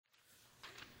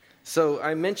So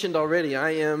I mentioned already,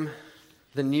 I am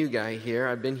the new guy here.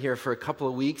 I've been here for a couple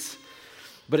of weeks,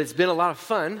 but it's been a lot of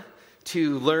fun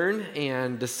to learn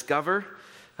and discover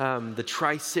the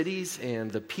Tri-Cities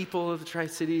and the people of the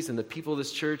Tri-Cities and the people of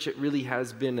this church. It really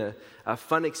has been a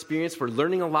fun experience. We're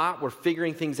learning a lot. We're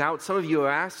figuring things out. Some of you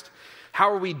have asked,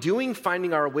 how are we doing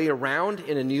finding our way around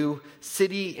in a new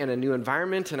city and a new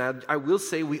environment? And I will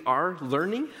say we are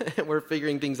learning and we're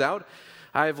figuring things out.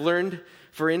 I've learned,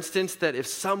 for instance, that if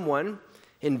someone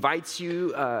invites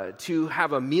you to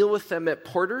have a meal with them at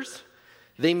Porter's,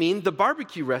 they mean the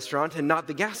barbecue restaurant and not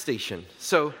the gas station.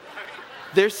 So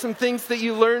there's some things that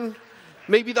you learn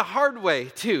maybe the hard way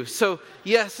too. So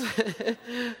yes,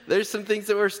 there's some things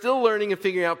that we're still learning and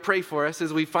figuring out. Pray for us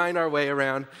as we find our way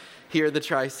around here at the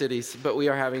Tri-Cities, but we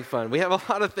are having fun. We have a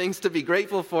lot of things to be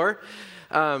grateful for.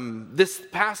 This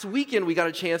past weekend, we got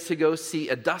a chance to go see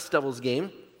a Dust Devils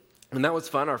game. And that was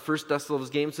fun. Our first Dust Devils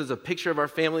game. So there's a picture of our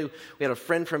family. We had a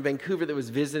friend from Vancouver that was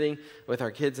visiting with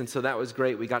our kids, and so that was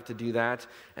great. We got to do that.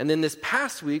 And then this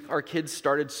past week, our kids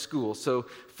started school. So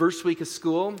first week of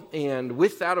school, and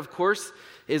with that, of course,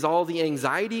 is all the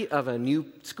anxiety of a new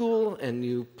school and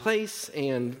new place.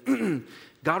 And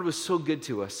God was so good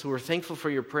to us. So we're thankful for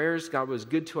your prayers. God was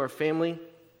good to our family,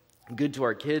 good to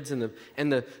our kids, and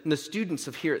the students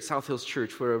of here at South Hills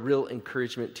Church were a real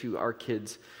encouragement to our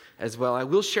kids as well. I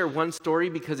will share one story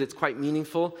because it's quite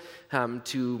meaningful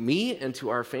to me and to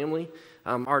our family.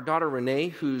 Our daughter Renee,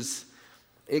 who's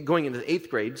going into the 8th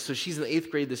grade, so she's in the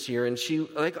 8th grade this year, and she,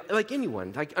 like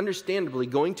anyone, understandably,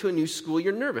 going to a new school,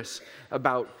 you're nervous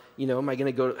about, am I going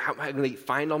to go? How am I going to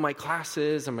find all my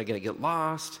classes? Am I going to get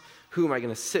lost? Who am I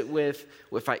going to sit with?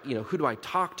 Who do I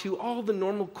talk to? All the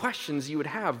normal questions you would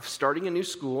have starting a new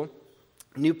school,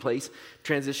 new place,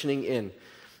 transitioning in.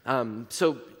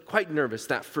 So quite nervous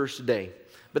that first day.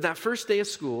 But that first day of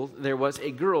school, there was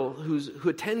a girl who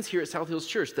attends here at South Hills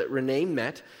Church that Renee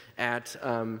met at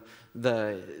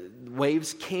the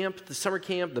Waves camp, the summer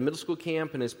camp, the middle school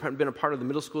camp, and has been a part of the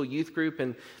middle school youth group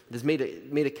and has made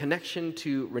a connection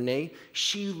to Renee.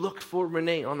 She looked for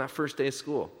Renee on that first day of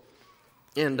school.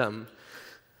 And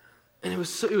it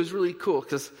was really cool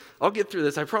because I'll get through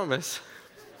this, I promise.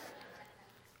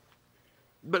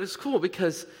 But it's cool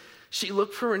because she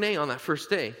looked for Renee on that first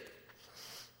day.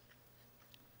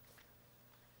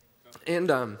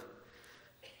 And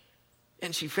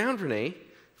she found Renee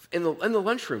in the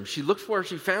lunchroom. She looked for her,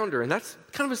 she found her, and that's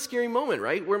kind of a scary moment,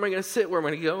 right? Where am I going to sit? Where am I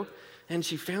going to go? And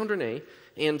she found Renee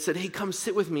and said, "Hey, come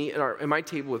sit with me at my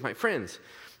table with my friends."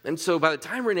 And so by the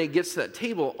time Renee gets to that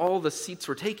table, all the seats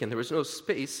were taken. There was no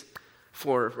space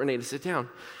for Renee to sit down.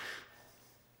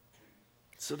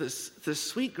 So this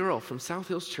sweet girl from South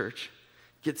Hills Church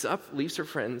gets up, leaves her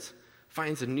friends,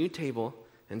 finds a new table,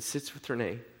 and sits with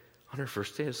Renee on her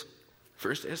first day of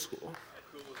school.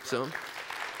 So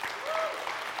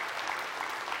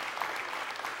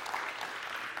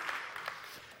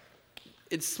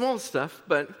it's small stuff,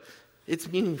 but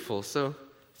it's meaningful. So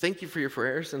thank you for your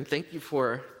prayers, and thank you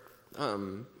for,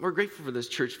 we're grateful for this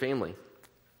church family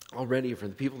already, for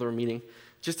the people that we're meeting.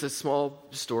 Just a small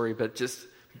story,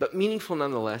 but meaningful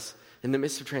nonetheless in the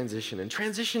midst of transition. And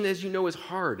transition, as you know, is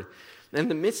hard. In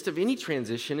the midst of any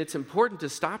transition, it's important to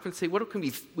stop and say, what can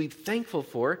we be thankful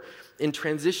for in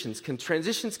transitions?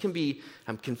 Transitions can be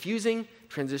confusing,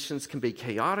 transitions can be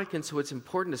chaotic, and so it's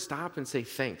important to stop and say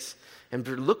thanks, and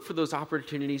to look for those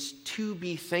opportunities to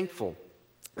be thankful.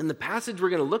 And the passage we're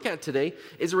going to look at today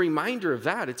is a reminder of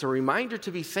that. It's a reminder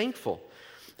to be thankful.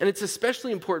 And it's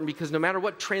especially important because no matter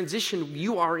what transition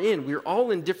you are in, we're all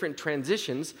in different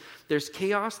transitions. There's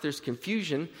chaos, there's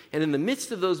confusion, and in the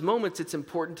midst of those moments, it's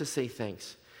important to say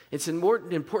thanks. It's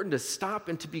important to stop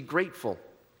and to be grateful.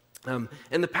 And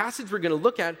the passage we're going to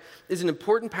look at is an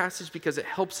important passage because it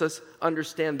helps us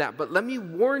understand that. But let me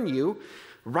warn you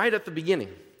right at the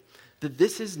beginning that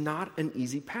this is not an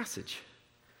easy passage.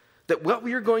 That what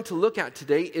we are going to look at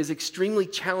today is extremely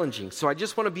challenging. So I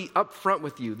just want to be upfront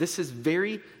with you. This is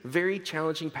very, very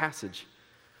challenging passage.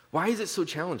 Why is it so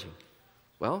challenging?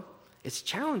 Well, it's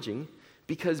challenging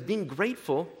because being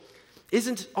grateful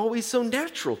isn't always so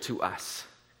natural to us.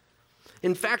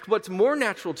 In fact, what's more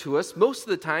natural to us most of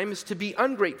the time is to be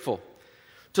ungrateful,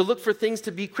 to look for things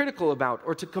to be critical about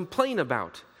or to complain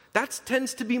about. That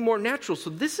tends to be more natural. So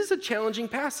this is a challenging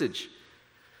passage.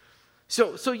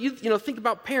 So you think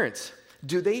about parents.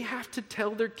 Do they have to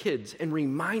tell their kids and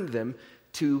remind them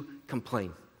to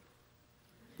complain?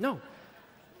 No.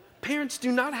 Parents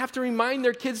do not have to remind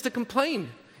their kids to complain.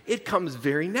 It comes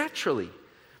very naturally.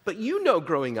 But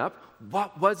growing up,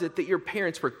 what was it that your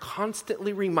parents were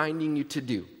constantly reminding you to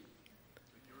do?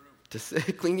 To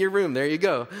clean your room. There you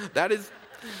go. That is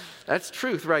That's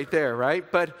truth right there, right?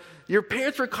 But your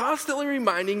parents were constantly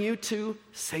reminding you to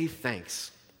say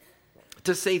thanks.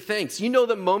 To say thanks. You know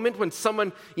the moment when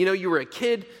someone, you were a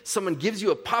kid, someone gives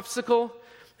you a popsicle,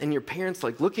 and your parents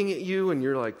like looking at you, and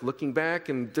you're like looking back,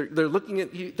 and they're looking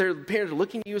at you, their parents are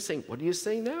looking at you saying, what do you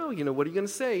say now? What are you going to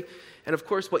say? And of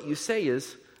course, what you say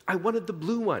is, I wanted the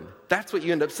blue one. That's what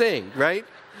you end up saying, right?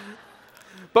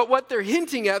 But what they're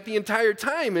hinting at the entire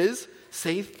time is,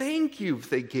 say thank you. If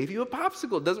they gave you a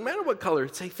popsicle, it doesn't matter what color,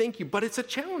 say thank you. But it's a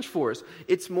challenge for us.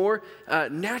 It's more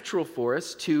natural for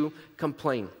us to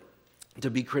complain, to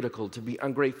be critical, to be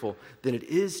ungrateful, than it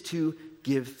is to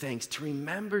give thanks, to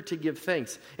remember to give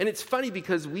thanks. And it's funny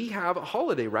because we have a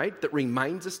holiday, right, that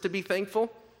reminds us to be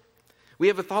thankful. We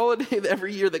have a holiday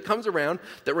every year that comes around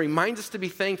that reminds us to be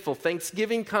thankful.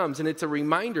 Thanksgiving comes, and it's a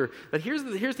reminder. But here's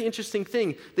the interesting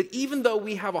thing, that even though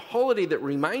we have a holiday that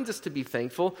reminds us to be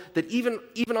thankful, that even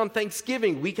on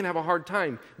Thanksgiving, we can have a hard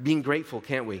time being grateful,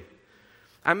 can't we?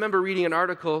 I remember reading an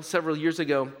article several years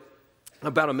ago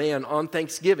about a man on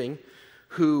Thanksgiving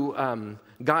who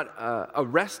got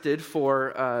arrested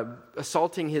for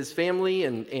assaulting his family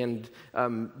and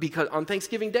because on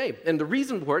Thanksgiving Day. And the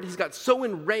reason for it, he's got so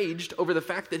enraged over the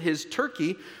fact that his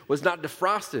turkey was not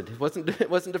defrosted. It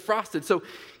wasn't defrosted. So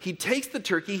he takes the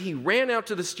turkey, he ran out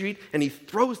to the street, and he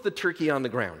throws the turkey on the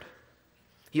ground.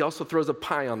 He also throws a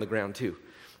pie on the ground too.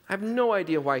 I have no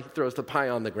idea why he throws the pie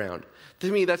on the ground.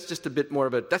 To me, that's just a bit more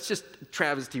of that's just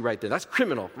travesty right there. That's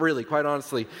criminal, really, quite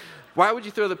honestly. Why would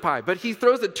you throw the pie? But he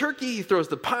throws the turkey, he throws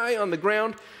the pie on the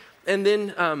ground, and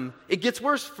then it gets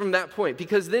worse from that point,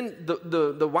 because then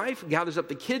the wife gathers up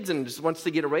the kids and just wants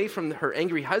to get away from her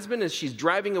angry husband. As she's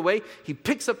driving away, he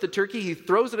picks up the turkey, he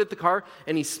throws it at the car,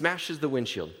 and he smashes the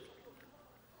windshield.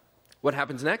 What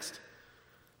happens next?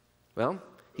 Well,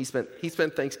 he spent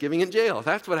Thanksgiving in jail.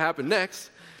 That's what happened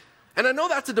next. And I know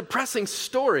that's a depressing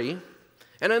story,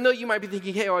 and I know you might be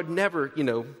thinking, hey, I would never,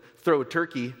 throw a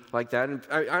turkey like that. And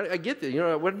I get that,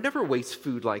 I would never waste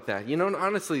food like that. And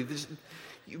honestly,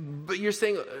 but you're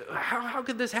saying, how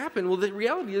could this happen? Well, the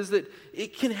reality is that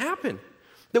it can happen.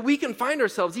 That we can find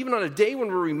ourselves, even on a day when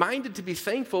we're reminded to be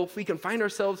thankful, we can find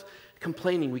ourselves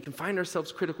complaining, we can find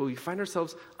ourselves critical, we can find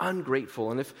ourselves ungrateful.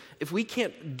 And if we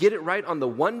can't get it right on the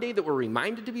one day that we're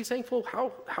reminded to be thankful,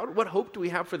 what hope do we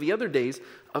have for the other days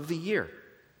of the year?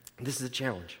 This is a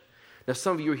challenge. Now,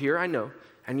 some of you are here, I know,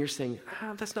 and you're saying,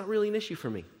 that's not really an issue for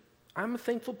me. I'm a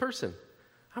thankful person.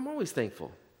 I'm always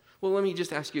thankful. Well, let me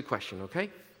just ask you a question, okay?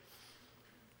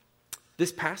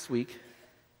 This past week,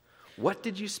 what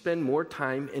did you spend more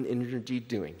time and energy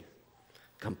doing?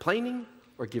 Complaining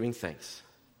or giving thanks?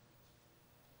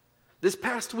 This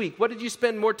past week, what did you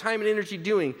spend more time and energy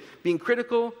doing? Being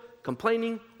critical,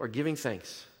 complaining, or giving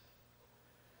thanks?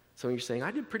 Some of you are saying,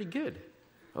 I did pretty good.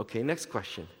 Okay, next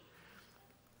question.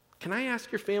 Can I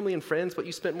ask your family and friends what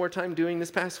you spent more time doing this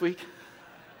past week?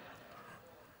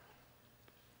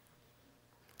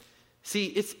 See,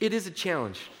 it is a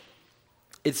challenge.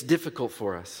 It's difficult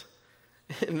for us.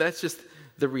 And that's just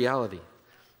the reality.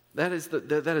 That is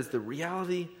the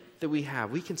reality that we have.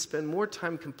 We can spend more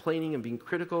time complaining and being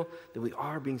critical than we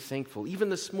are being thankful. Even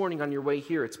this morning on your way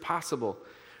here, it's possible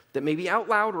that maybe out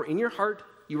loud or in your heart,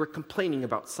 you were complaining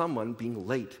about someone being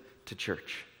late to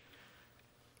church.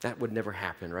 That would never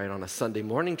happen, right? On a Sunday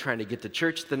morning, trying to get to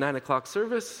church at the 9 o'clock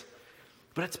service.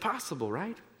 But it's possible,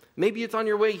 right? Maybe it's on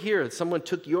your way here. Someone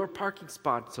took your parking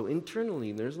spot. So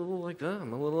internally, there's a little like,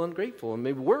 I'm a little ungrateful. And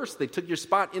maybe worse, they took your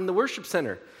spot in the worship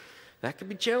center. That could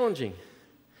be challenging.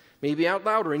 Maybe out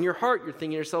loud or in your heart, you're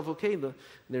thinking to yourself, okay,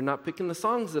 they're not picking the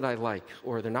songs that I like.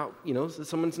 Or they're not,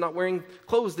 someone's not wearing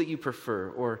clothes that you prefer.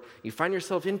 Or you find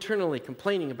yourself internally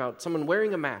complaining about someone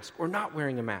wearing a mask or not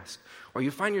wearing a mask. Or you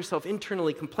find yourself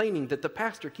internally complaining that the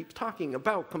pastor keeps talking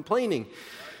about complaining.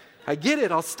 I get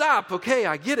it, I'll stop, okay,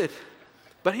 I get it.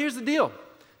 But here's the deal.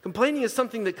 Complaining is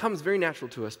something that comes very natural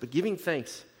to us, but giving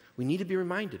thanks, we need to be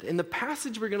reminded. In the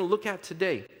passage we're going to look at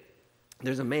today,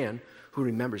 there's a man who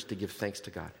remembers to give thanks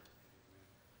to God.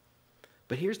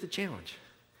 But here's the challenge.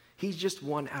 He's just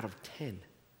 1 out of 10,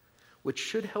 which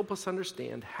should help us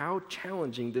understand how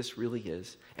challenging this really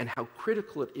is and how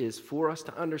critical it is for us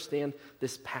to understand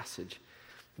this passage,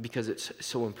 because it's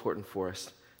so important for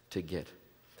us to get.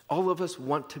 All of us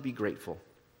want to be grateful.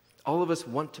 All of us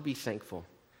want to be thankful.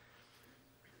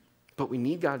 But we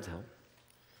need God's help.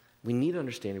 We need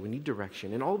understanding. We need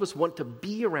direction. And all of us want to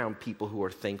be around people who are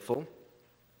thankful,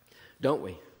 don't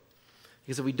we?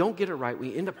 Because if we don't get it right,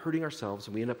 we end up hurting ourselves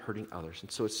and we end up hurting others.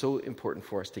 And so it's so important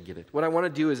for us to get it. What I want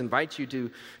to do is invite you to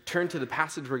turn to the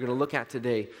passage we're going to look at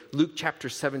today, Luke chapter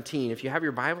 17. If you have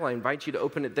your Bible, I invite you to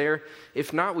open it there.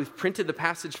 If not, we've printed the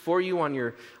passage for you on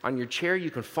your chair.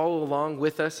 You can follow along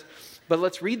with us. But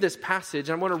let's read this passage.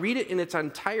 I want to read it in its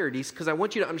entirety because I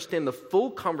want you to understand the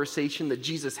full conversation that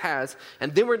Jesus has.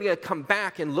 And then we're going to come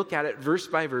back and look at it verse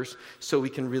by verse so we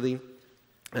can really,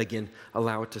 again,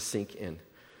 allow it to sink in.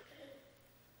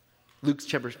 Luke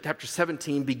chapter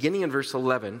 17, beginning in verse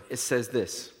 11, it says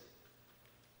this.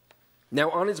 Now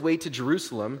on his way to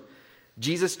Jerusalem,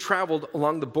 Jesus traveled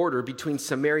along the border between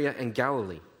Samaria and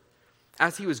Galilee.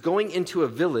 As he was going into a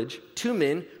village, 2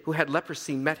 men who had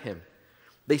leprosy met him.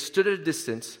 They stood at a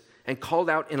distance and called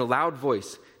out in a loud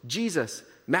voice, "Jesus,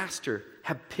 Master,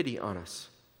 have pity on us."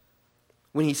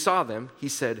 When he saw them, he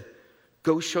said,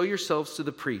 "Go show yourselves to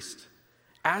the priest."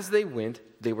 As they went,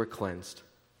 they were cleansed.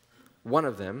 One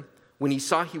of them, when he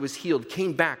saw he was healed,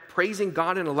 came back, praising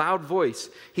God in a loud voice.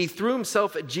 He threw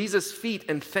himself at Jesus' feet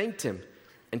and thanked him,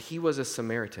 and he was a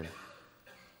Samaritan.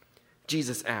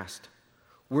 Jesus asked,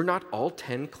 "Were not all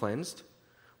 10 cleansed?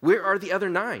 Where are the other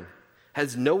 9?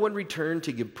 Has no one returned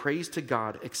to give praise to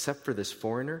God except for this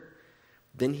foreigner?"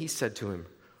 Then he said to him,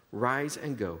 "Rise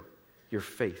and go. Your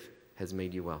faith has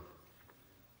made you well."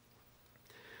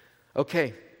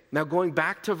 Okay, now going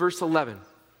back to verse 11.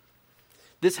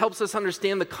 This helps us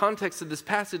understand the context of this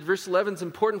passage. Verse 11 is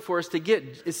important for us to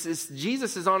get.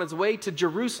 Jesus is on his way to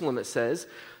Jerusalem, it says,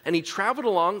 and he traveled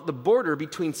along the border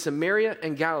between Samaria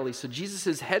and Galilee. So Jesus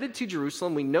is headed to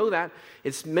Jerusalem. We know that.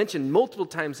 It's mentioned multiple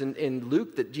times in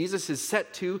Luke that Jesus is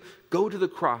set to go to the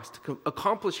cross to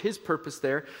accomplish his purpose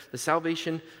there, the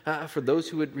salvation for those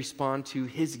who would respond to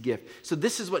his gift. So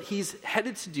this is what he's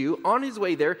headed to do. On his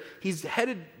way there, he's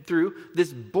headed through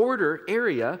this border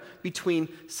area between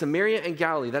Samaria and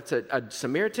Galilee. That's a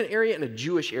Samaritan area and a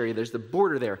Jewish area. There's the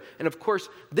border there. And of course,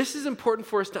 this is important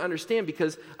for us to understand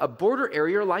because a border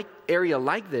area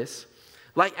like this,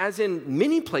 like as in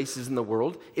many places in the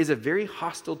world, is a very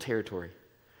hostile territory.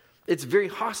 It's very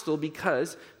hostile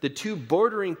because the 2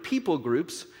 bordering people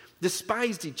groups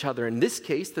despised each other. In this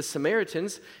case, the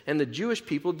Samaritans and the Jewish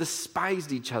people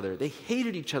despised each other. They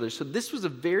hated each other. So this was a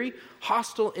very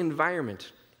hostile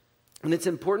environment. And it's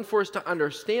important for us to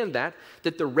understand that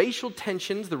the racial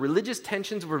tensions, the religious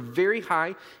tensions were very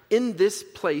high in this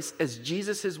place as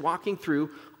Jesus is walking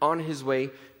through on his way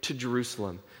to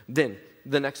Jerusalem. Then,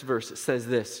 the next verse, it says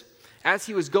this. As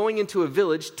he was going into a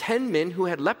village, 10 men who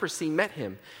had leprosy met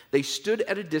him. They stood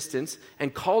at a distance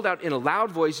and called out in a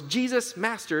loud voice, "Jesus,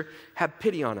 Master, have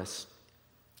pity on us."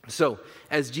 So,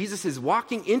 as Jesus is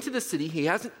walking into the city, he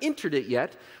hasn't entered it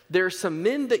yet. There are some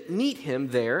men that meet him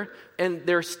there, and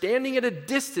they're standing at a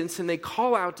distance, and they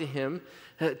call out to him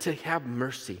to have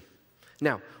mercy.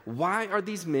 Now, why are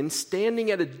these men standing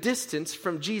at a distance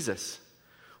from Jesus?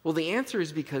 Well, the answer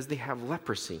is because they have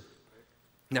leprosy.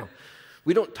 Now,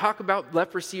 we don't talk about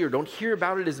leprosy or don't hear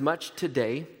about it as much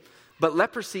today, but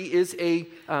leprosy is a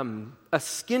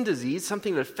skin disease,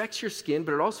 something that affects your skin,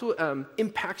 but it also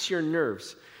impacts your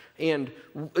nerves. And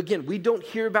again, we don't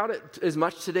hear about it as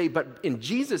much today, but in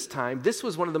Jesus' time, this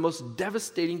was one of the most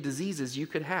devastating diseases you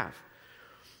could have.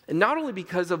 And not only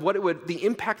because of the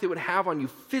impact it would have on you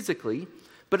physically,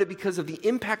 but because of the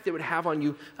impact it would have on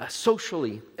you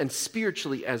socially and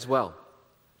spiritually as well.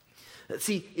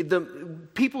 See, the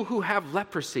people who have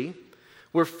leprosy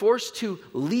were forced to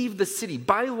leave the city.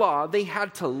 By law, they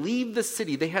had to leave the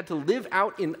city. They had to live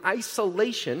out in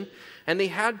isolation, and they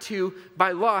had to,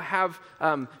 by law, have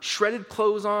shredded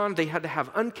clothes on. They had to have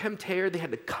unkempt hair. They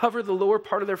had to cover the lower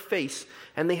part of their face,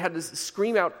 and they had to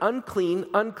scream out, "Unclean,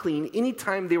 unclean,"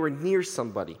 anytime they were near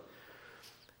somebody.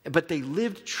 But they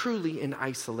lived truly in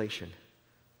isolation.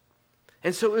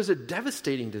 And so it was a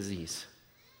devastating disease.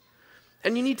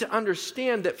 And you need to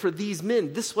understand that for these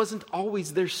men, this wasn't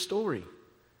always their story.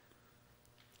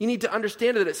 You need to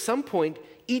understand that at some point,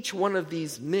 each one of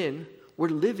these men were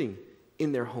living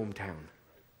in their hometown.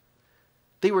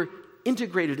 They were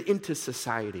integrated into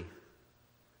society.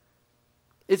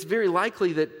 It's very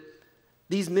likely that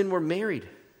these men were married,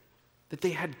 that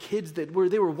they had kids they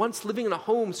were once living in a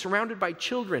home surrounded by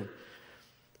children,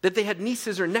 that they had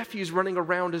nieces or nephews running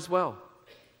around as well.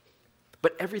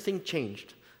 But everything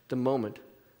changed the moment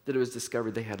that it was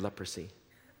discovered they had leprosy.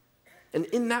 And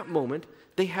in that moment,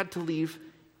 they had to leave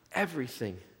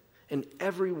everything and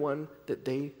everyone that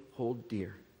they hold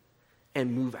dear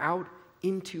and move out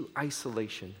into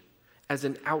isolation as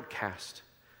an outcast,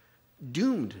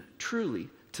 doomed truly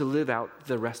to live out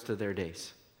the rest of their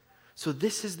days. So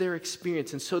this is their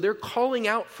experience. And so they're calling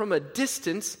out from a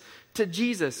distance to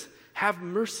Jesus, "Have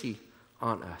mercy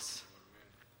on us.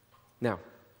 Now,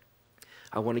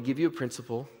 I want to give you a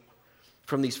principle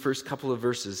from these first couple of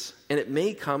verses. And it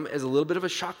may come as a little bit of a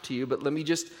shock to you, but let me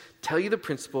just tell you the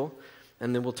principle,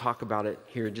 and then we'll talk about it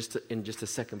here in just a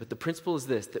second. But the principle is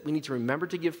this, that we need to remember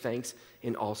to give thanks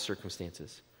in all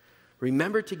circumstances.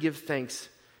 Remember to give thanks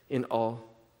in all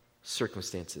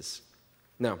circumstances.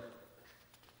 Now,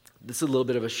 this is a little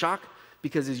bit of a shock,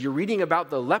 because as you're reading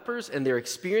about the lepers and their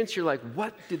experience, you're like,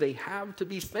 what do they have to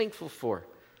be thankful for?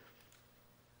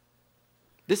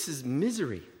 This is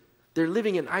misery. They're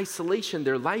living in isolation.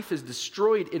 Their life is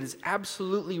destroyed. It is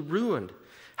absolutely ruined.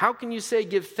 How can you say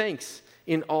give thanks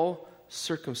in all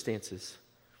circumstances?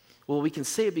 Well, we can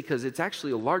say it because it's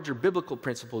actually a larger biblical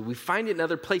principle. We find it in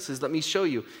other places. Let me show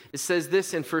you. It says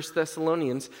this in 1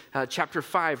 Thessalonians chapter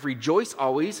 5, rejoice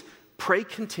always, pray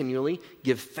continually,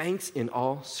 give thanks in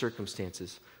all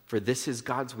circumstances, for this is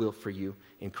God's will for you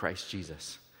in Christ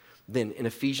Jesus. Then in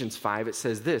Ephesians 5, it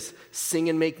says this, sing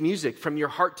and make music from your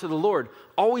heart to the Lord,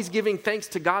 always giving thanks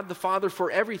to God the Father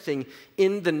for everything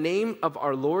in the name of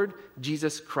our Lord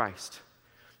Jesus Christ.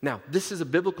 Now, this is a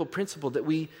biblical principle that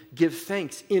we give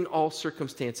thanks in all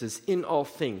circumstances, in all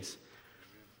things.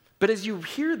 But as you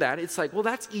hear that, it's like, well,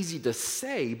 that's easy to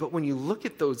say, but when you look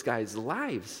at those guys'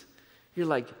 lives, you're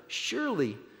like,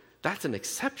 surely that's an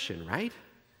exception, right?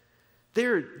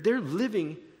 They're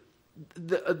living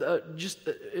just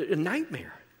a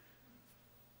nightmare.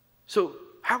 So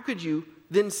how could you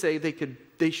then say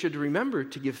they should remember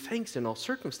to give thanks in all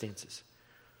circumstances?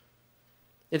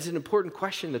 It's an important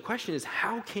question. The question is,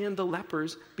 how can the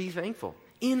lepers be thankful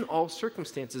in all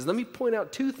circumstances? Let me point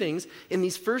out two things in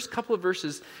these first couple of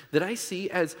verses that I see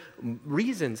as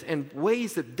reasons and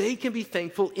ways that they can be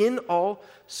thankful in all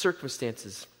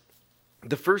circumstances.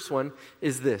 The first one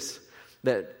is this,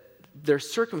 that their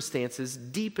circumstances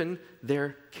deepen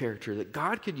their character, that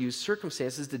God could use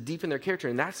circumstances to deepen their character,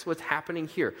 and that's what's happening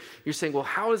here. You're saying, well,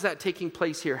 how is that taking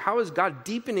place here? How is God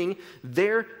deepening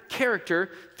their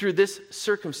character through this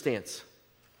circumstance?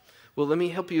 Well, let me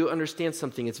help you understand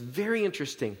something. It's very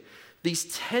interesting. These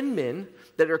 10 men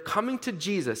that are coming to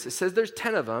Jesus, it says there's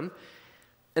 10 of them,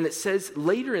 and it says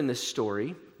later in this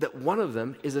story that one of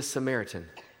them is a Samaritan.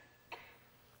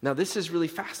 Now, this is really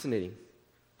fascinating.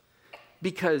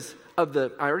 Because I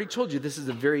already told you, this is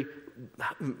a very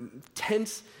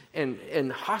tense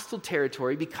and hostile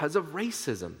territory because of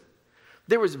racism.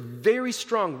 There was very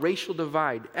strong racial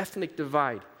divide, ethnic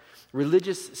divide,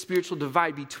 religious, spiritual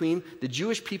divide between the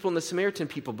Jewish people and the Samaritan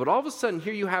people. But all of a sudden,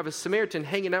 here you have a Samaritan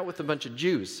hanging out with a bunch of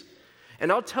Jews.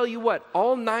 And I'll tell you what,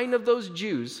 all 9 of those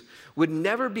Jews would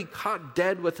never be caught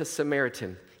dead with a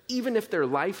Samaritan, even if their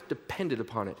life depended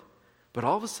upon it. But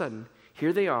all of a sudden,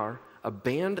 here they are, a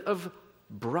band of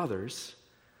brothers,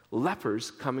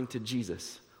 lepers coming to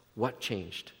Jesus. What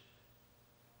changed?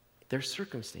 Their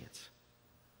circumstance.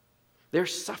 Their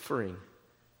suffering.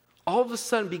 All of a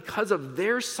sudden, because of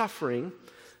their suffering,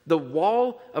 the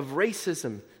wall of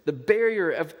racism, the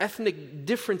barrier of ethnic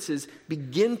differences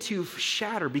begin to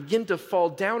shatter, begin to fall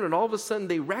down, and all of a sudden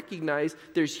they recognize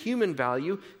there's human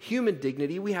value, human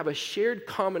dignity. We have a shared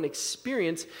common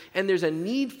experience, and there's a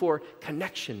need for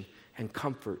connection and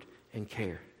comfort and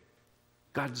care.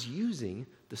 God's using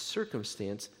the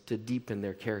circumstance to deepen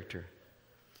their character.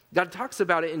 God talks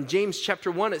about it in James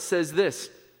chapter 1. It says this,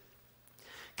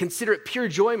 consider it pure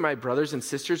joy, my brothers and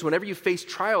sisters, whenever you face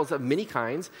trials of many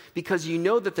kinds, because you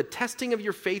know that the testing of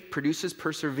your faith produces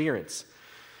perseverance.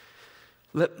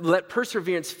 Let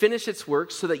perseverance finish its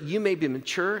work so that you may be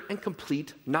mature and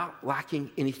complete, not lacking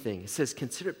anything. It says,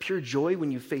 consider it pure joy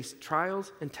when you face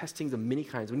trials and testings of many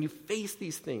kinds. When you face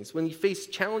these things, when you face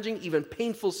challenging, even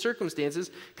painful circumstances,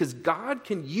 because God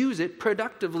can use it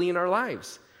productively in our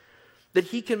lives. That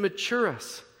He can mature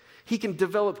us. He can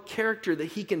develop character, that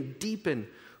He can deepen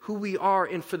who we are.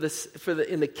 And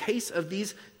in the case of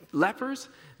these lepers,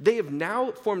 they have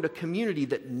now formed a community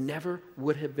that never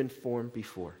would have been formed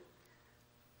before.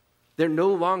 They're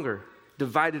no longer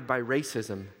divided by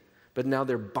racism, but now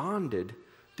they're bonded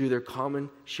through their common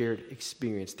shared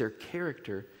experience. Their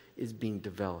character is being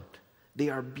developed. They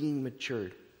are being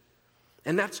matured.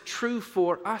 And that's true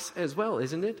for us as well,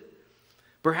 isn't it?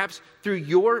 Perhaps through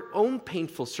your own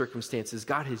painful circumstances,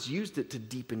 God has used it to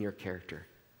deepen your character,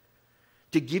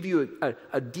 to give you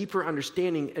a deeper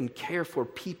understanding and care for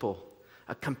people,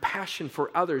 a compassion for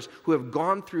others who have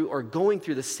gone through or going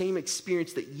through the same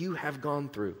experience that you have gone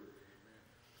through.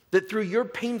 That through your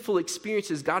painful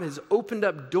experiences, God has opened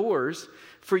up doors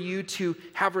for you to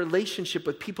have a relationship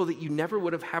with people that you never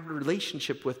would have had a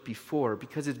relationship with before,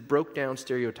 because it broke down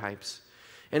stereotypes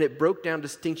and it broke down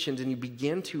distinctions, and you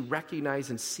began to recognize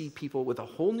and see people with a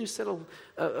whole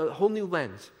new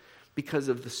lens. because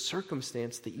of the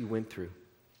circumstance that you went through.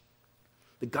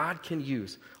 That God can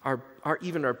use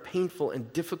even our painful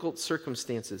and difficult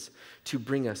circumstances to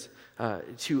bring us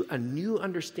to a new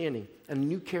understanding, a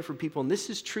new care for people. And this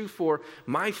is true for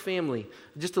my family.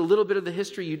 Just a little bit of the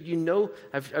history. You know,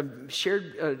 I've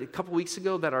shared a couple weeks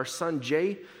ago that our son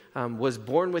Jay was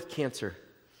born with cancer.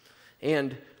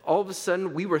 And all of a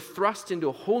sudden, we were thrust into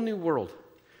a whole new world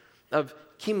of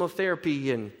chemotherapy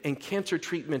and cancer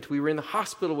treatment. We were in the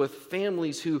hospital with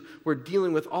families who were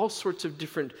dealing with all sorts of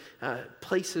different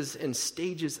places and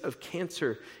stages of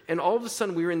cancer. And all of a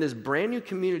sudden, we were in this brand new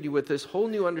community with this whole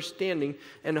new understanding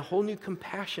and a whole new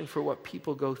compassion for what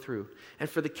people go through and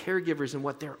for the caregivers and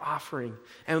what they're offering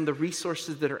and the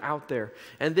resources that are out there.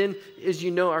 And then, as you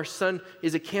know, our son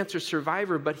is a cancer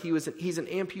survivor, but he's an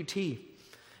amputee.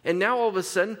 And now all of a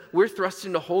sudden, we're thrust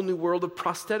into a whole new world of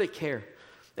prosthetic care.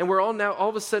 And we're all now all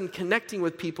of a sudden connecting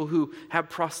with people who have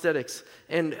prosthetics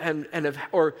and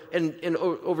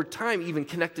over time even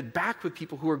connected back with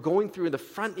people who are going through the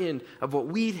front end of what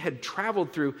we had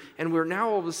traveled through. And we're now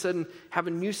all of a sudden have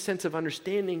a new sense of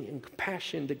understanding and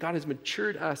compassion that God has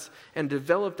matured us and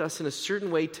developed us in a certain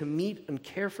way to meet and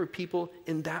care for people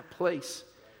in that place.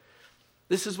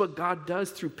 This is what God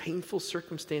does through painful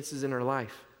circumstances in our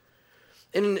life.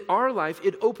 And in our life,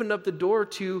 it opened up the door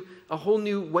to a whole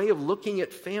new way of looking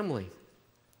at family.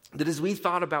 That as we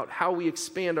thought about how we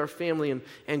expand our family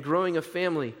and growing a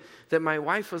family, that my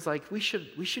wife was like, we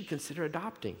should consider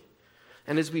adopting.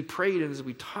 And as we prayed and as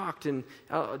we talked, and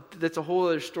that's a whole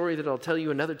other story that I'll tell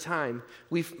you another time,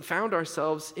 we found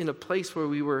ourselves in a place where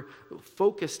we were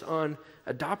focused on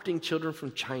adopting children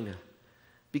from China.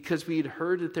 Because we had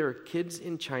heard that there are kids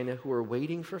in China who are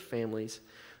waiting for families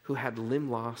who had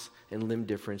limb loss and limb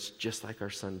difference, just like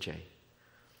our son Jay.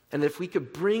 And if we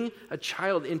could bring a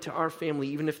child into our family,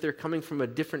 even if they're coming from a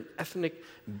different ethnic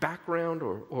background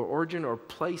or origin or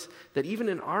place, that even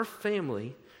in our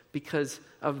family, because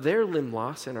of their limb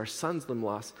loss and our son's limb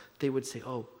loss, they would say,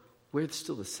 oh, we're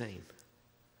still the same.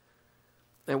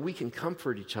 And we can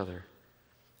comfort each other.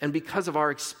 And because of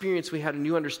our experience, we had a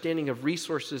new understanding of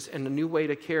resources and a new way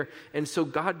to care. And so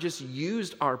God just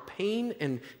used our pain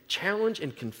and challenge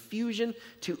and confusion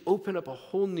to open up a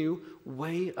whole new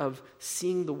way of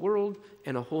seeing the world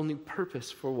and a whole new purpose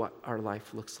for what our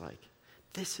life looks like.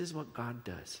 This is what God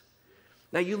does.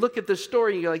 Now you look at the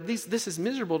story and you're like, this is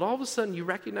miserable. And all of a sudden you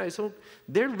recognize, oh,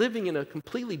 they're living in a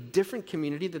completely different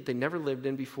community that they never lived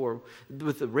in before,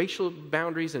 with the racial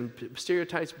boundaries and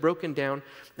stereotypes broken down.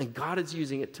 And God is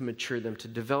using it to mature them, to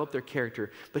develop their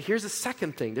character. But here's a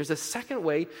second thing. There's a second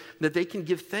way that they can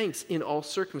give thanks in all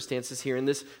circumstances here in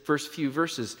this first few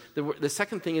verses. The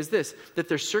second thing is this, that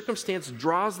their circumstance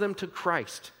draws them to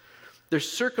Christ. Their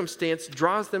circumstance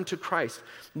draws them to Christ.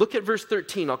 Look at verse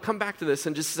 13. I'll come back to this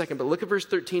in just a second, but look at verse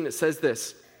 13. It says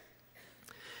this.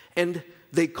 And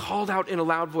they called out in a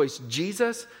loud voice,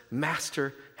 Jesus,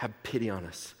 Master, have pity on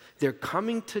us. They're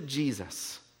coming to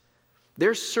Jesus.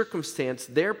 Their circumstance,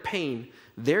 their pain,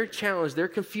 their challenge, their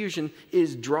confusion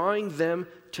is drawing them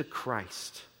to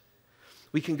Christ.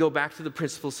 We can go back to the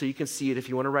principle so you can see it if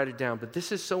you want to write it down, but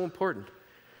this is so important.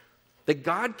 That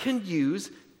God can use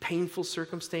painful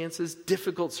circumstances,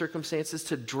 difficult circumstances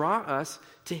to draw us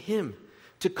to Him,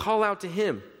 to call out to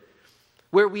Him.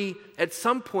 Where we, at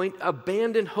some point,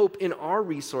 abandon hope in our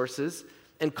resources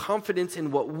and confidence in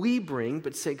what we bring,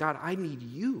 but say, God, I need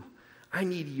you. I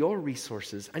need your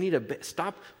resources. I need to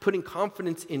stop putting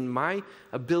confidence in my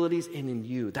abilities and in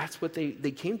you. That's what they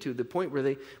came to, the point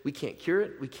where we can't cure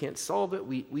it, we can't solve it,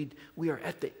 we are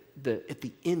at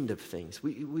the end of things.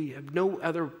 We have no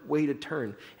other way to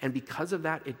turn. And because of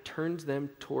that, it turns them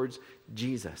towards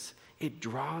Jesus. It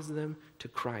draws them to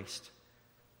Christ.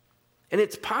 And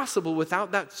it's possible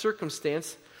without that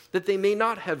circumstance that they may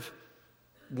not have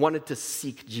wanted to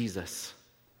seek Jesus.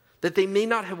 That they may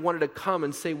not have wanted to come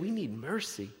and say, we need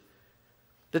mercy.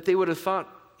 That they would have thought,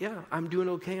 yeah, I'm doing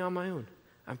okay on my own.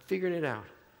 I'm figuring it out.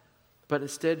 But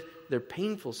instead, their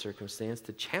painful circumstance,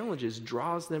 the challenges,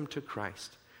 draws them to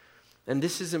Christ. And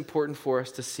this is important for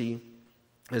us to see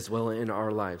as well in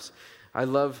our lives. I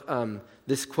love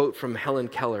this quote from Helen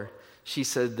Keller. She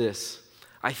said this,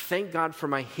 I thank God for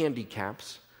my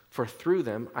handicaps, for through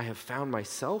them I have found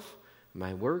myself,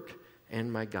 my work,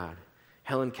 and my God.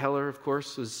 Helen Keller, of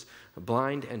course, was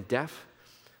blind and deaf,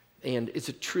 and is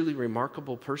a truly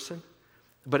remarkable person.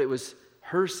 But it was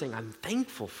her saying, I'm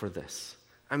thankful for this.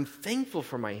 I'm thankful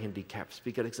for my handicaps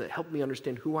because it helped me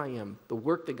understand who I am, the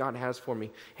work that God has for me,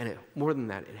 and more than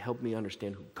that, it helped me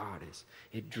understand who God is.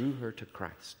 It drew her to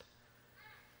Christ.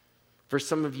 For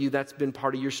some of you, that's been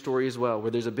part of your story as well,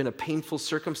 where there's been a painful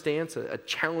circumstance, a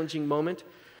challenging moment,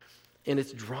 And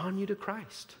it's drawn you to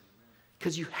Christ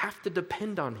because you have to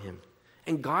depend on him.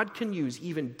 And God can use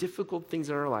even difficult things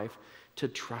in our life to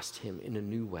trust him in a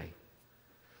new way.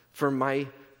 For me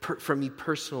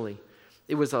personally,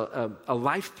 it was a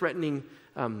life-threatening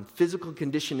physical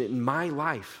condition in my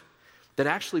life that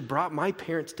actually brought my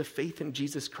parents to faith in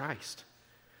Jesus Christ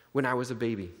when I was a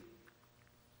baby.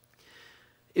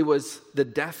 It was the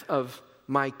death of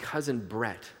my cousin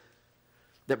Brett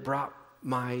that brought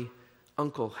my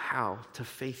Uncle Hal to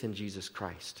faith in Jesus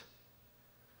Christ.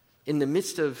 In the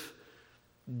midst of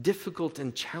difficult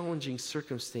and challenging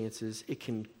circumstances,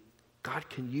 God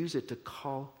can use it to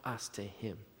call us to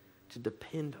him, to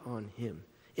depend on him.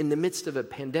 In the midst of a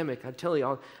pandemic, I tell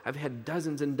you, I've had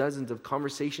dozens and dozens of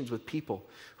conversations with people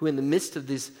who in the midst of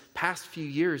these past few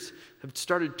years have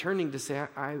started turning to say,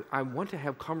 I want to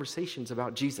have conversations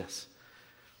about Jesus.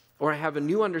 Or I have a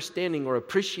new understanding or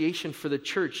appreciation for the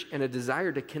church and a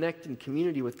desire to connect in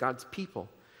community with God's people.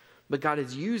 But God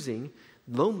is using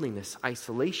loneliness,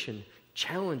 isolation,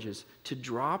 challenges to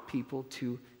draw people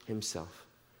to himself.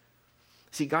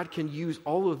 See, God can use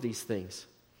all of these things.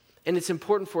 And it's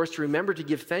important for us to remember to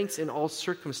give thanks in all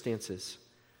circumstances.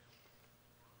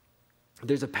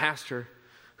 There's a pastor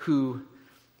who,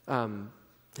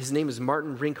 his name is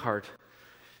Martin Rinkhart,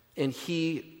 and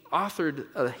he authored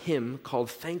a hymn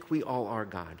called "Thank We All Our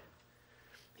God."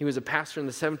 He was a pastor in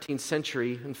the 17th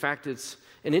century. In fact, it's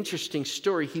an interesting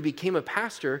story. He became a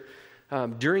pastor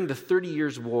during the 30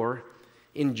 Years' War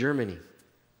in Germany,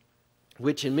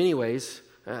 which in many ways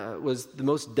was the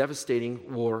most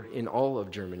devastating war in all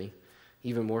of Germany,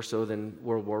 even more so than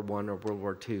World War I or World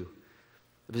War II.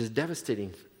 It was a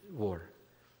devastating war.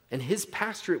 And his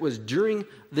pastorate was during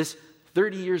this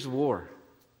 30 Years' War.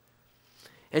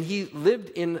 And he lived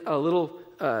in a little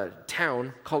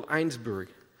town called Einsberg.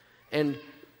 And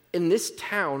in this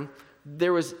town, it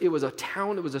was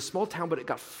a small town, but it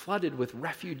got flooded with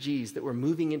refugees that were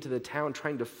moving into the town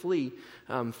trying to flee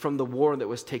from the war that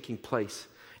was taking place.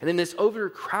 And in this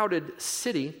overcrowded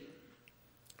city,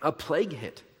 a plague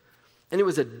hit. And it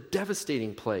was a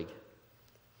devastating plague.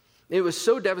 It was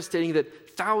so devastating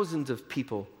that thousands of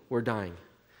people were dying.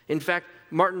 In fact,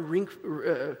 Martin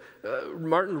Rinkhart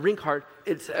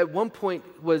at one point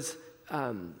was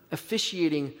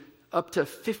officiating up to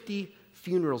 50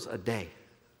 funerals a day.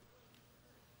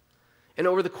 And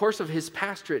over the course of his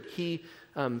pastorate, he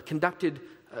conducted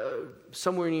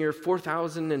somewhere near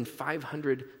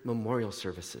 4,500 memorial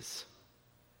services.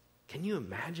 Can you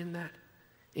imagine that?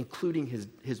 Including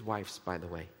his wife's, by the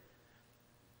way.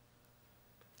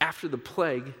 After the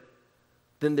plague,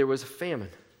 then there was a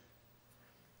famine.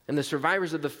 And the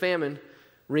survivors of the famine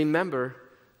remember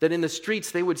that in the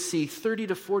streets they would see 30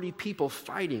 to 40 people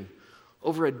fighting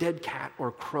over a dead cat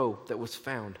or crow that was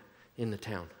found in the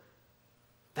town.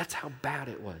 That's how bad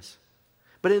it was.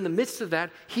 But in the midst of that,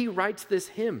 he writes this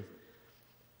hymn.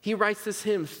 He writes this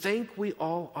hymn, "Thank We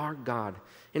All Our God."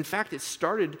 In fact, it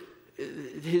started,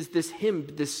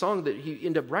 this song that he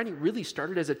ended up writing really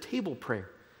started as a table prayer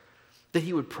that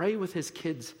he would pray with his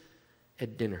kids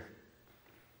at dinner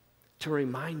to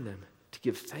remind them to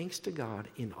give thanks to God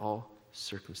in all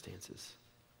circumstances.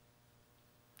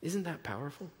 Isn't that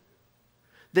powerful?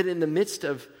 That in the midst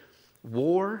of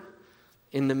war,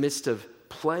 in the midst of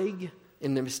plague,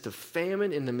 in the midst of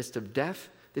famine, in the midst of death,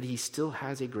 that he still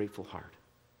has a grateful heart.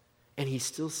 And he's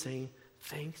still saying,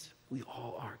 thanks we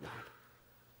all are God.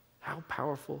 How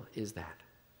powerful is that?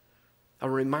 A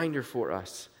reminder for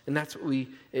us. And that's what we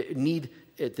need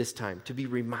at this time, to be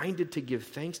reminded to give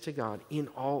thanks to God in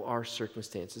all our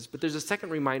circumstances. But there's a second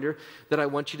reminder that I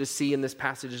want you to see in this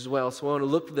passage as well. So I want to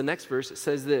look at the next verse. It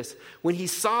says this: when he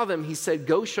saw them, he said,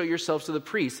 "Go show yourselves to the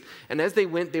priests." And as they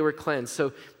went, they were cleansed.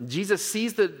 So Jesus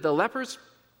sees the lepers,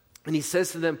 and he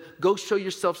says to them, "Go show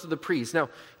yourselves to the priests." Now,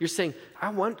 you're saying, I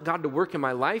want God to work in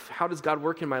my life. How does God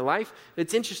work in my life?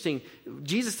 It's interesting.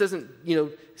 Jesus doesn't,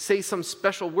 say some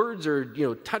special words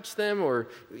or, touch them or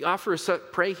offer a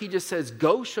pray. He just says,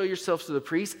 "Go show yourselves to the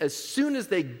priests." As soon as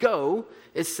they go,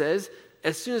 it says,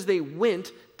 as soon as they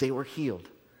went, they were healed.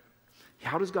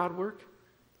 How does God work?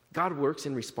 God works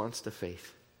in response to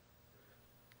faith.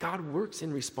 God works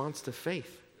in response to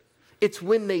faith. It's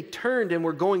when they turned and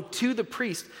were going to the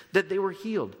priest that they were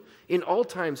healed. In all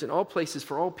times, in all places,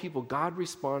 for all people, God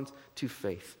responds to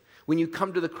faith. When you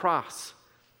come to the cross,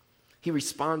 he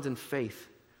responds in faith.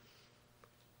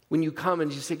 When you come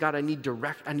and you say, "God, I need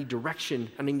direction,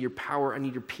 I need your power, I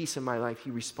need your peace in my life," he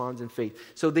responds in faith.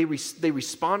 So they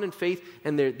respond in faith,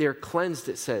 and they're cleansed,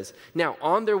 it says. Now,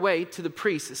 on their way to the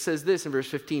priest, it says this in verse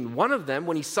 15. One of them,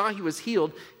 when he saw he was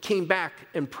healed, came back,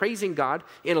 and praising God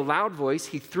in a loud voice,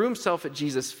 he threw himself at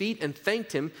Jesus' feet and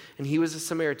thanked him, and he was a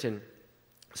Samaritan.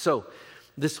 So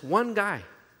this one guy,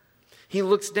 he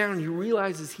looks down, he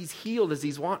realizes he's healed as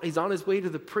he's on his way to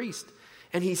the priest,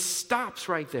 and he stops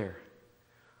right there.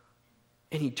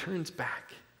 And he turns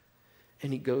back,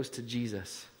 and he goes to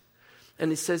Jesus.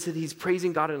 And it says that he's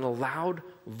praising God in a loud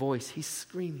voice. He's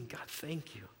screaming, God,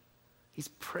 thank you. He's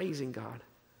praising God.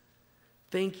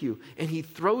 Thank you. And he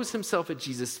throws himself at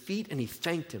Jesus' feet, and he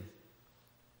thanked him.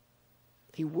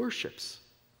 He worships.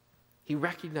 He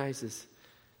recognizes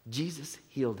Jesus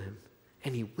healed him,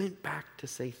 and he went back to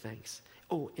say thanks.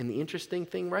 Oh, and the interesting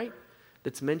thing, right,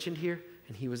 that's mentioned here,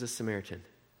 and he was a Samaritan.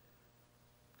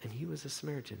 And he was a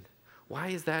Samaritan. Why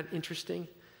is that interesting?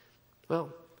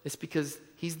 Well, it's because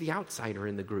he's the outsider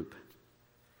in the group.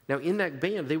 Now, in that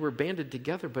band, they were banded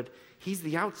together, but he's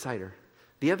the outsider.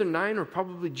 The other 9 are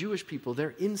probably Jewish people.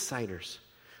 They're insiders,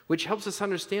 which helps us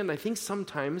understand, I think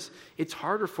sometimes it's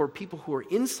harder for people who are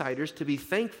insiders to be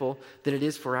thankful than it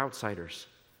is for outsiders.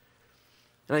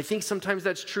 And I think sometimes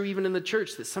that's true even in the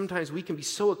church, that sometimes we can be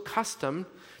so accustomed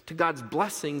to God's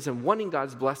blessings and wanting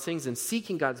God's blessings and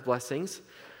seeking God's blessings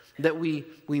that we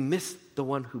miss the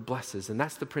one who blesses. And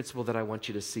that's the principle that I want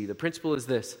you to see. The principle is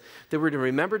this, that we're to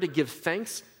remember to give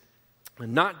thanks,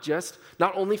 not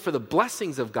only for the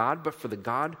blessings of God, but for the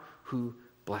God who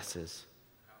blesses.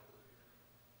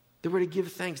 That we're to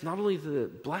give thanks not only to the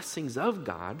blessings of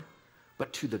God,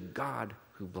 but to the God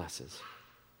who blesses.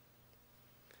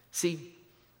 See,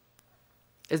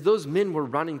 as those men were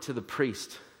running to the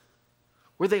priest,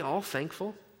 were they all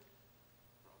thankful?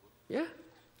 Yeah,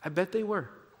 I bet they were.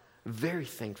 Very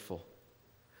thankful.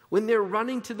 When they're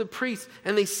running to the priest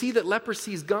and they see that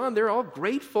leprosy is gone, they're all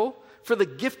grateful for the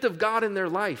gift of God in their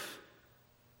life.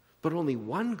 But only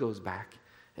one goes back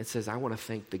and says, I want to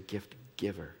thank the gift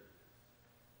giver.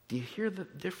 Do you hear the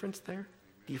difference there?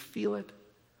 Do you feel it?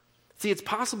 See, it's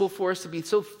possible for us to be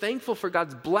so thankful for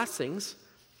God's blessings,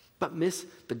 but miss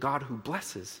the God who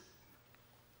blesses.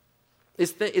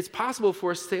 It's possible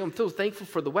for us to say, I'm so thankful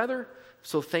for the weather, I'm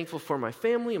so thankful for my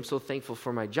family, I'm so thankful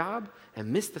for my job,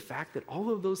 and miss the fact that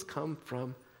all of those come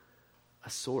from a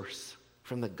source,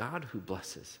 from the God who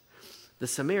blesses. The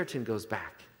Samaritan goes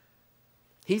back.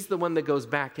 He's the one that goes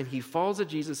back, and he falls at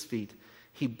Jesus' feet.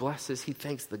 He blesses, he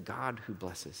thanks the God who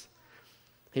blesses.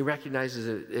 He recognizes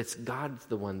that it's God's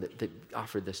the one that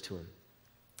offered this to him.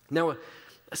 Now,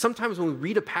 sometimes when we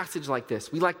read a passage like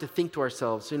this, we like to think to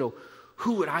ourselves,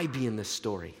 who would I be in this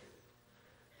story?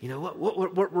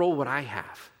 What role would I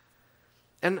have?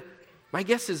 And my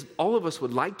guess is all of us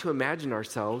would like to imagine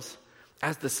ourselves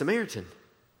as the Samaritan,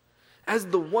 as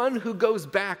the one who goes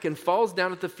back and falls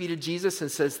down at the feet of Jesus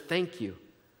and says, thank you.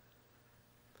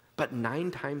 But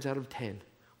 9 times out of 10,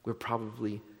 we're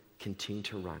probably continue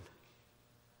to run.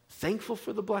 Thankful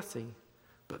for the blessing,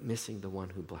 but missing the one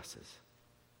who blesses.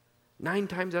 9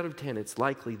 times out of 10, it's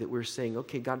likely that we're saying,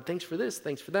 okay, God, thanks for this,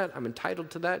 thanks for that. I'm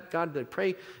entitled to that. God, I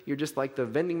pray you're just like the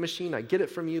vending machine. I get it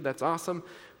from you. That's awesome.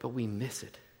 But we miss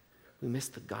it. We miss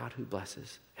the God who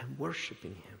blesses and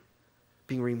worshiping him,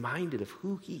 being reminded of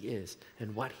who he is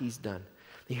and what he's done.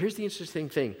 Now, here's the interesting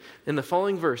thing. In the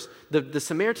following verse, the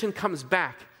Samaritan comes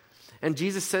back, and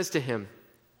Jesus says to him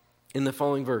in the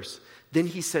following verse, then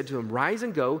he said to him, rise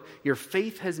and go. Your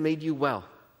faith has made you well.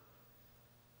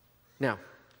 Now,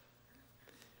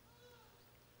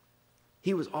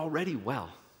 he was already well.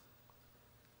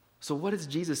 So what is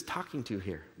Jesus talking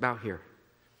about here?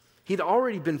 He'd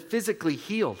already been physically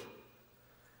healed.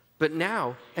 But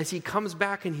now, as he comes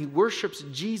back and he worships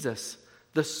Jesus,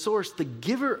 the source, the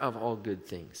giver of all good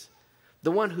things,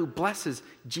 the one who blesses,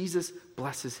 Jesus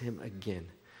blesses him again.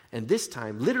 And this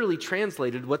time, literally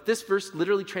translated, what this verse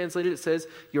literally translated, it says,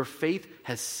 your faith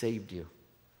has saved you.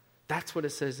 That's what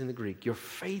it says in the Greek. Your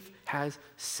faith has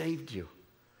saved you.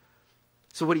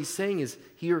 So what he's saying is,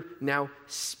 you're now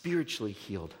spiritually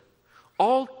healed.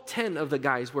 All 10 of the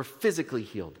guys were physically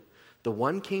healed. The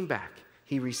one came back.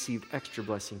 He received extra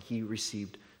blessing. He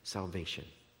received salvation.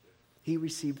 He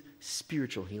received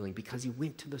spiritual healing because he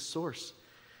went to the source.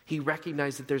 He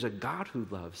recognized that there's a God who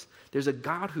loves. There's a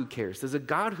God who cares. There's a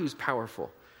God who's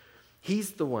powerful.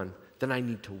 He's the one that I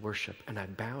need to worship, and I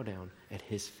bow down at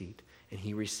his feet. And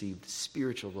he received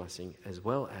spiritual blessing as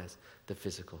well as the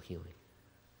physical healing.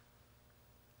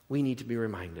 We need to be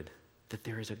reminded that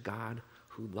there is a God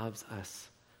who loves us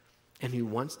and who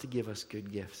wants to give us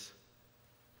good gifts.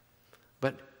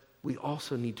 But we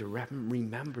also need to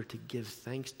remember to give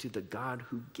thanks to the God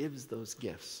who gives those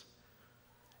gifts,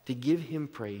 to give him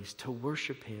praise, to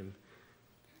worship him,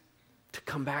 to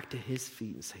come back to his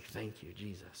feet and say, thank you,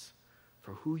 Jesus,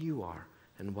 for who you are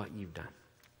and what you've done.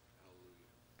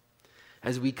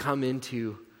 As we come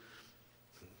into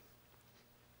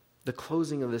the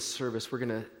closing of this service, we're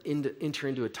going to enter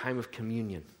into a time of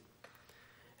communion.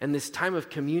 And this time of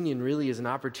communion really is an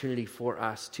opportunity for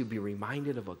us to be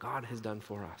reminded of what God has done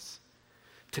for us,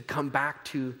 to come back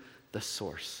to the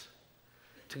source,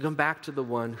 to come back to the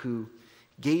one who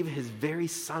gave his very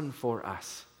son for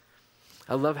us.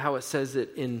 I love how it says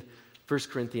it in 1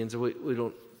 Corinthians.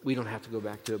 We don't have to go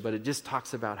back to it, but it just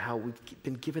talks about how we've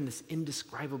been given this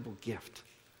indescribable gift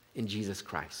in Jesus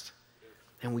Christ.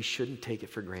 And we shouldn't take it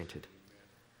for granted.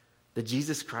 That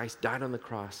Jesus Christ died on the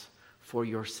cross for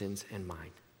your sins and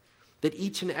mine. That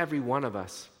each and every one of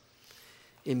us,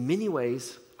 in many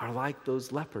ways, are like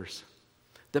those lepers.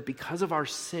 That because of our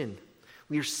sin,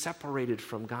 we are separated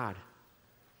from God.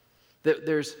 That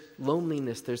there's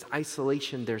loneliness, there's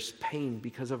isolation, there's pain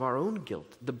because of our own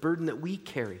guilt, the burden that we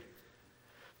carry.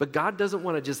 But God doesn't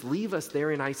want to just leave us there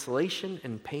in isolation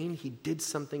and pain. He did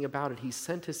something about it. He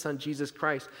sent his son, Jesus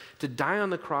Christ, to die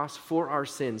on the cross for our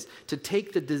sins, to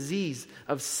take the disease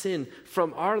of sin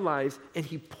from our lives, and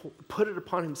he put it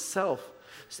upon himself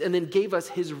and then gave us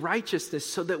his righteousness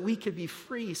so that we could be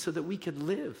free, so that we could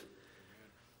live.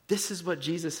 This is what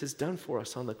Jesus has done for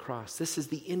us on the cross. This is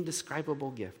the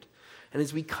indescribable gift. And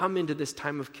as we come into this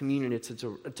time of communion, it's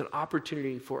an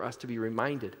opportunity for us to be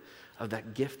reminded of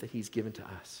that gift that he's given to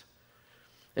us.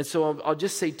 And so I'll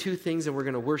just say two things, and we're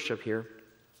going to worship here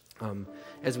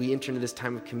as we enter into this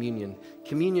time of communion.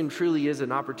 Communion truly is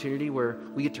an opportunity where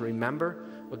we get to remember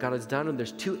what God has done. And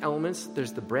there's two elements.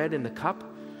 There's the bread and the cup.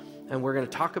 And we're going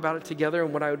to talk about it together.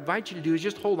 And what I would invite you to do is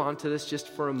just hold on to this just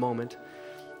for a moment.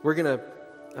 We're going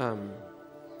to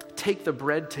take the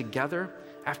bread together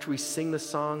after we sing the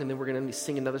song, and then we're going to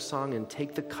sing another song and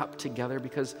take the cup together,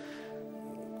 because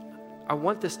I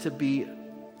want this to be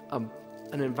an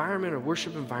environment, a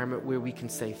worship environment where we can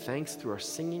say thanks through our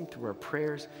singing, through our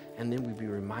prayers, and then we be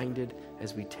reminded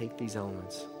as we take these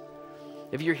elements.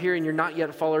 If you're here and you're not yet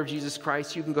a follower of Jesus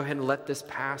Christ, you can go ahead and let this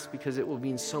pass, because it will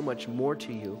mean so much more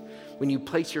to you when you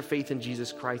place your faith in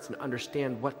Jesus Christ and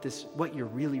understand what you're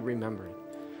really remembering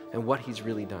and what he's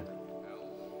really done.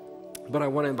 But I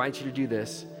want to invite you to do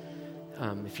this.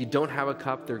 If you don't have a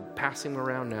cup, they're passing them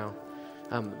around now.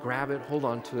 Grab it, hold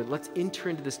on to it. Let's enter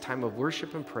into this time of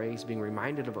worship and praise, being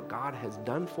reminded of what God has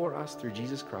done for us through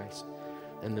Jesus Christ.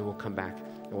 And then we'll come back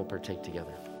and we'll partake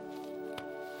together.